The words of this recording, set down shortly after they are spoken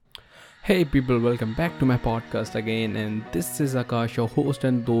Hey people, welcome back to my podcast again, and this is Akash, your host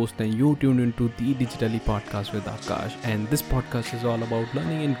and host, and you tuned into the Digitally Podcast with Akash. And this podcast is all about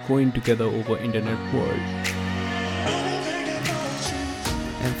learning and growing together over internet world.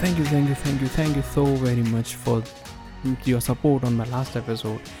 And thank you so very much for your support on my last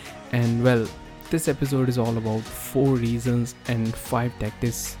episode. And well, this episode is all about 4 reasons and 5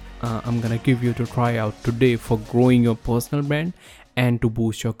 tactics I'm gonna give you to try out today for growing your personal brand and to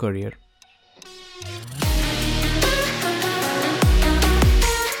boost your career.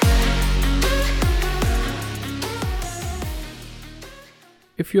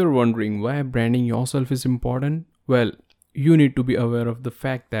 If you're wondering why branding yourself is important, well, you need to be aware of the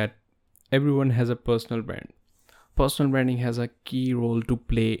fact that everyone has a personal brand. Personal branding has a key role to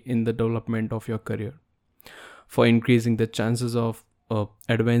play in the development of your career. For increasing the chances of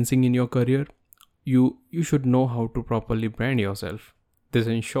advancing in your career, you should know how to properly brand yourself. This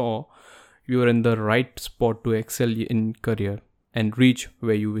ensure you are in the right spot to excel in career and reach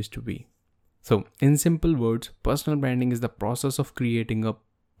where you wish to be. So, in simple words, personal branding is the process of creating a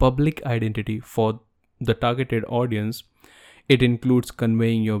public identity for the targeted audience. It includes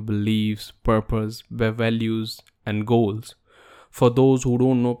conveying your beliefs, purpose, values, and goals. For those who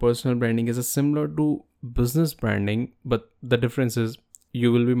don't know, personal branding is similar to business branding, but the difference is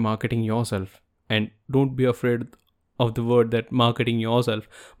you will be marketing yourself. And don't be afraid of the word that marketing yourself.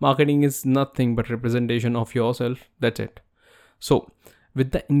 Marketing is nothing but representation of yourself. That's it. So,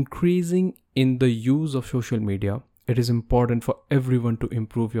 with the increasing in the use of social media, it is important for everyone to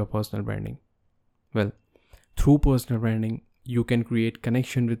improve your personal branding. Well, through personal branding, you can create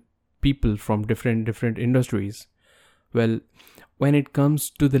connection with people from different industries. Well, when it comes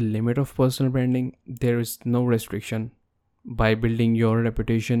to the limit of personal branding, there is no restriction. By building your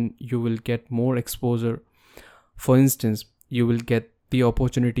reputation, you will get more exposure. For instance, you will get the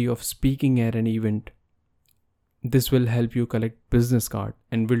opportunity of speaking at an event. This will help you collect business card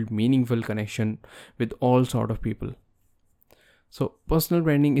and build meaningful connection with all sort of people. So personal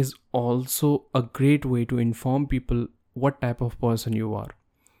branding is also a great way to inform people what type of person you are.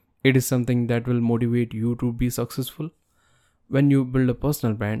 It is something that will motivate you to be successful. When you build a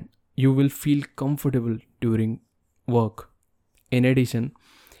personal brand, you will feel comfortable during work. In addition,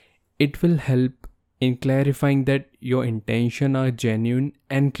 it will help in clarifying that your intentions are genuine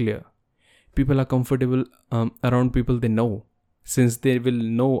and clear. People are comfortable around people they know, since they will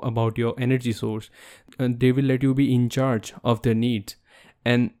know about your energy source, and they will let you be in charge of their needs.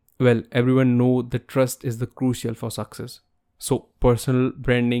 And well, everyone know the trust is the crucial for success. So personal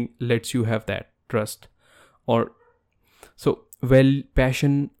branding lets you have that trust. Or so well,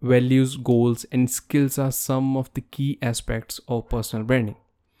 passion, values, goals, and skills are some of the key aspects of personal branding.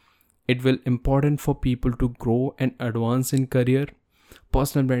 It will important for people to grow and advance in career.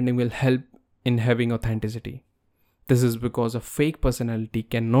 Personal branding will help in having authenticity. This is because a fake personality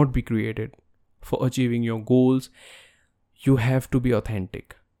cannot be created. For achieving your goals, you have to be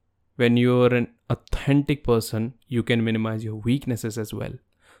authentic. When you are an authentic person, you can minimize your weaknesses as well.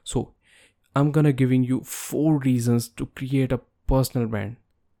 So, I'm gonna giving you 4 reasons to create a personal brand,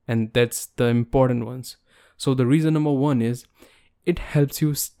 and that's the important ones. So, the reason number 1 is it helps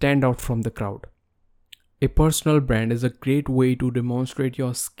you stand out from the crowd. A personal brand is a great way to demonstrate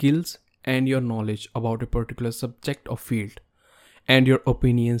your skills and your knowledge about a particular subject or field, and your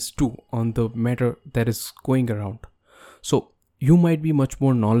opinions too on the matter that is going around. So you might be much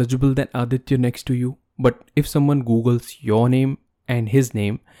more knowledgeable than Aditya next to you, but if someone googles your name and his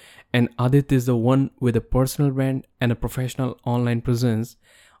name, and Aditya is the one with a personal brand and a professional online presence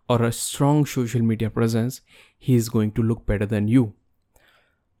or a strong social media presence, he is going to look better than you.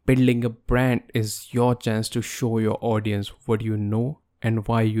 Building a brand is your chance to show your audience what you know and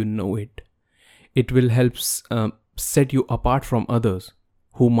why you know it. It will help set you apart from others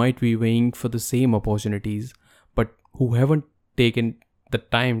who might be weighing for the same opportunities but who haven't taken the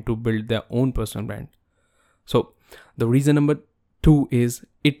time to build their own personal brand. So the reason number 2 is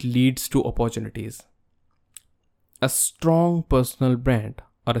it leads to opportunities. A strong personal brand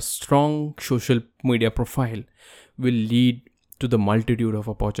or a strong social media profile will lead to the multitude of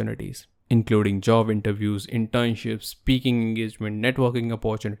opportunities, including job interviews, internships, speaking engagement, networking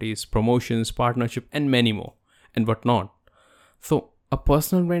opportunities, promotions, partnership, and many more, and whatnot. So, a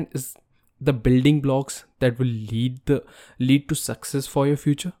personal brand is the building blocks that will lead to success for your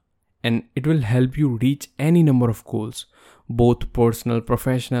future, and it will help you reach any number of goals, both personal,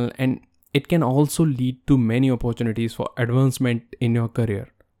 professional, and it can also lead to many opportunities for advancement in your career.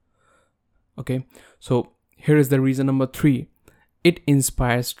 Okay, so here is the reason number 3. It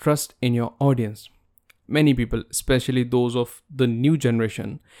inspires trust in your audience. many people, especially those of the new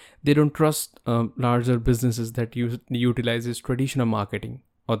generation, they don't trust larger businesses that utilizes traditional marketing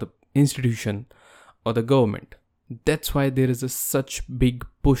or the institution or the government. That's why there is a such big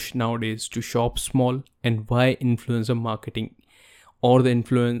push nowadays to shop small, and why influencer marketing or the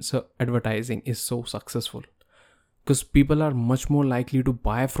influencer advertising is so successful, because people are much more likely to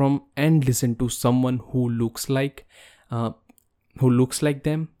buy from and listen to someone uh, who looks like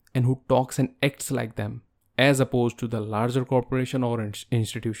them and who talks and acts like them, as opposed to the larger corporation or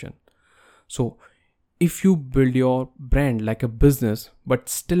institution. So if you build your brand like a business but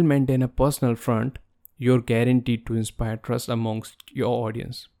still maintain a personal front, you're guaranteed to inspire trust amongst your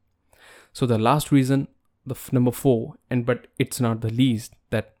audience. So the last reason, number 4, and but it's not the least,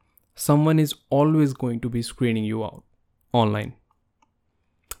 that someone is always going to be screening you out online.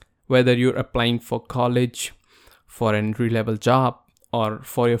 Whether you're applying for college, for an entry level job, or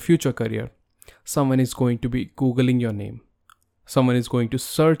for your future career, someone is going to be googling your name. Someone is going to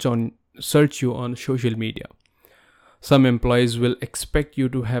search you on social media. Some employees will expect you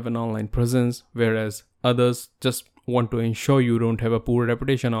to have an online presence, whereas others just want to ensure you don't have a poor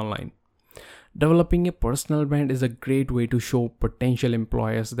reputation online. Developing a personal brand is a great way to show potential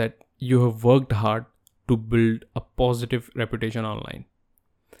employers that you have worked hard to build a positive reputation online.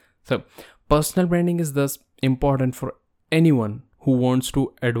 So, personal branding is thus important for anyone who wants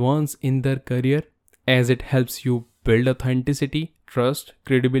to advance in their career, as it helps you build authenticity, trust,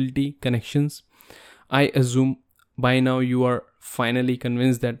 credibility, connections. I assume by now you are finally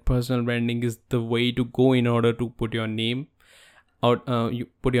convinced that personal branding is the way to go in order to put your name out. You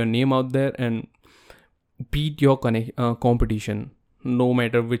put your name out there and beat your competition, no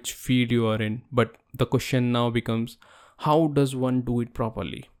matter which field you are in. But the question now becomes, how does one do it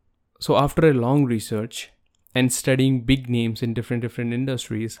properly? So after a long research and studying big names in different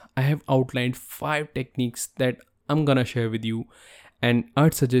industries, I have outlined 5 techniques that I'm gonna share with you, and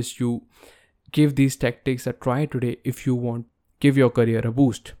I'd suggest you give these tactics a try today if you want give your career a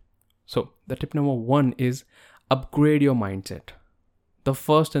boost. So the tip number 1 is upgrade your mindset. The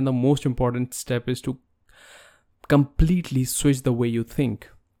first and the most important step is to completely switch the way you think,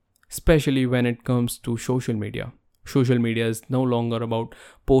 especially when it comes to social media. Social media is no longer about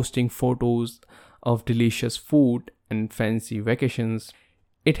posting photos of delicious food and fancy vacations.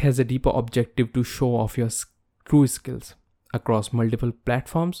 It has a deeper objective to show off your true skills across multiple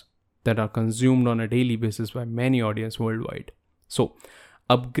platforms that are consumed on a daily basis by many audiences worldwide. So,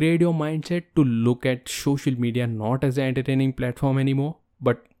 upgrade your mindset to look at social media not as an entertaining platform anymore,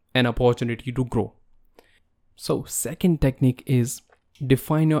 but an opportunity to grow. So, second technique is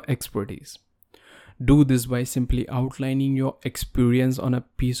define your expertise. Do this by simply outlining your experience on a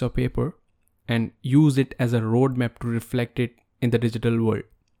piece of paper and use it as a roadmap to reflect it in the digital world.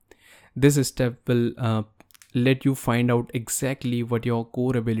 This step will let you find out exactly what your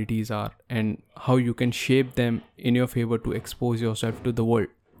core abilities are and how you can shape them in your favor to expose yourself to the world.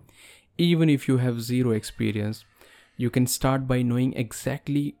 Even if you have zero experience, you can start by knowing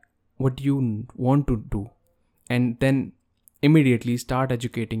exactly what you want to do, and then immediately start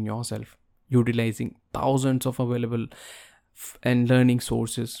educating yourself, utilizing thousands of available and learning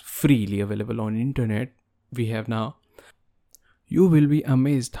sources freely available on internet we have now. You will be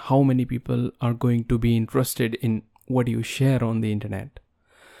amazed how many people are going to be interested in what you share on the internet.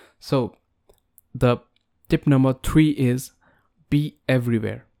 So the tip number 3 is be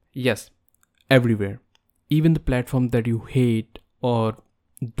everywhere. Yes, everywhere. Even the platform that you hate or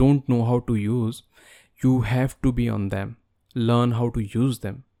don't know how to use, you have to be on them. Learn how to use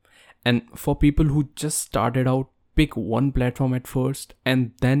them. And for people who just started out, pick one platform at first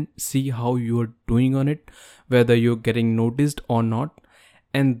and then see how you're doing on it, whether you're getting noticed or not,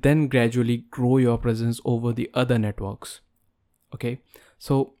 and then gradually grow your presence over the other networks. Okay,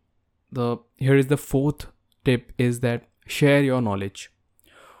 so here is the 4th tip, is that share your knowledge.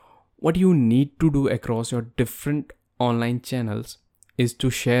 What you need to do across your different online channels is to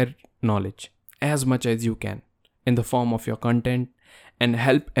share knowledge as much as you can in the form of your content, and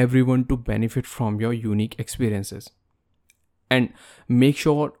help everyone to benefit from your unique experiences. And make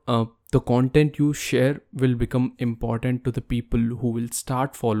sure the content you share will become important to the people who will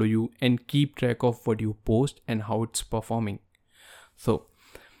start follow you and keep track of what you post and how it's performing. So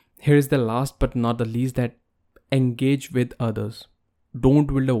here is the last but not the least, that engage with others. Don't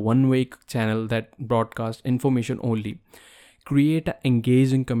build a one-way channel that broadcasts information only. Create an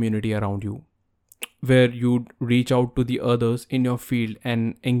engaging community around you, where you reach out to the others in your field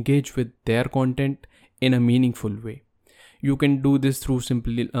and engage with their content in a meaningful way. You can do this through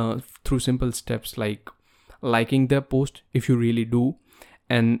simple steps like liking their post if you really do,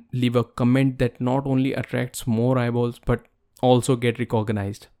 and leave a comment that not only attracts more eyeballs but also get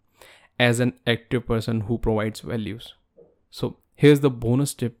recognized as an active person who provides values. So here's the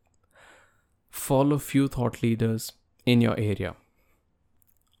bonus tip: follow few thought leaders in your area.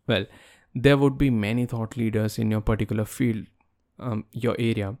 Well, there would be many thought leaders in your particular field, your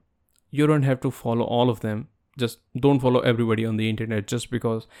area. You don't have to follow all of them. Just don't follow everybody on the internet just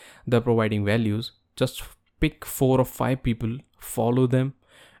because they're providing values. Just pick 4 or 5 people, follow them,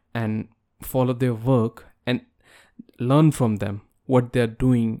 and follow their work and learn from them what they're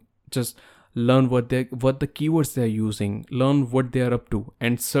doing. Just learn what the keywords they're using, learn what they're up to,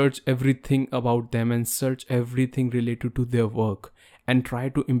 and search everything about them and search everything related to their work and try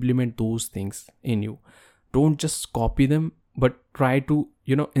to implement those things in you. Don't just copy them, but try to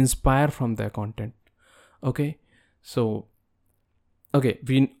inspire from their content. Okay, so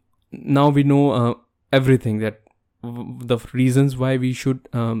we know everything, that the reasons why we should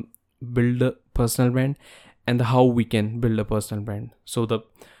build a personal brand and how we can build a personal brand. So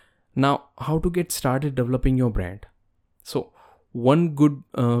now how to get started developing your brand. So one good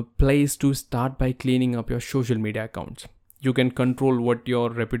place to start by cleaning up your social media accounts. You can control what your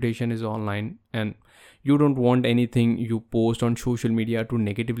reputation is online, and you don't want anything you post on social media to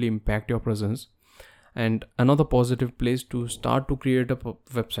negatively impact your presence. And another positive place to start to create a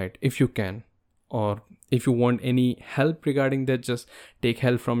website, if you can, or if you want any help regarding that, just take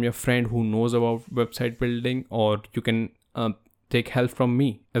help from your friend who knows about website building, or you can take help from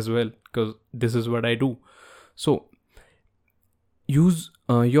me as well, because this is what I do. So use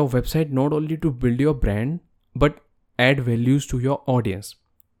your website not only to build your brand but add values to your audience.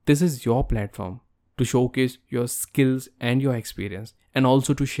 This is your platform to showcase your skills and your experience, and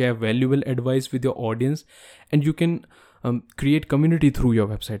also to share valuable advice with your audience. And you can create community through your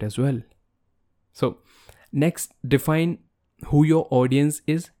website as well. So next, define who your audience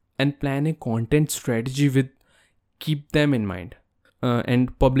is and plan a content strategy with keep them in mind.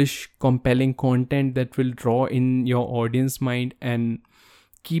 And publish compelling content that will draw in your audience mind and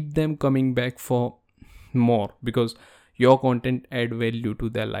keep them coming back for more, because your content add value to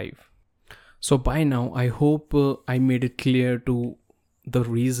their life. So by now, I hope I made it clear to the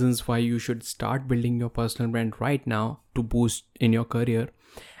reasons why you should start building your personal brand right now to boost in your career,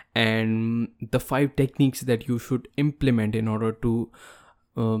 and the 5 techniques that you should implement in order to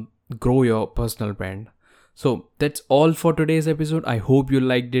grow your personal brand. So that's all for today's episode. I hope you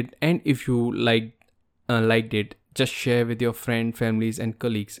liked it, and if you liked it, just share with your friends, families, and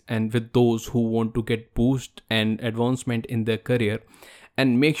colleagues, and with those who want to get boost and advancement in their career.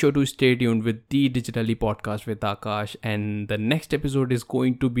 And make sure to stay tuned with the Digitally podcast with Akash. And the next episode is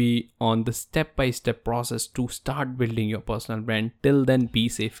going to be on the step-by-step process to start building your personal brand. Till then, be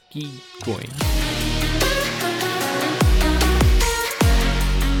safe, keep growing.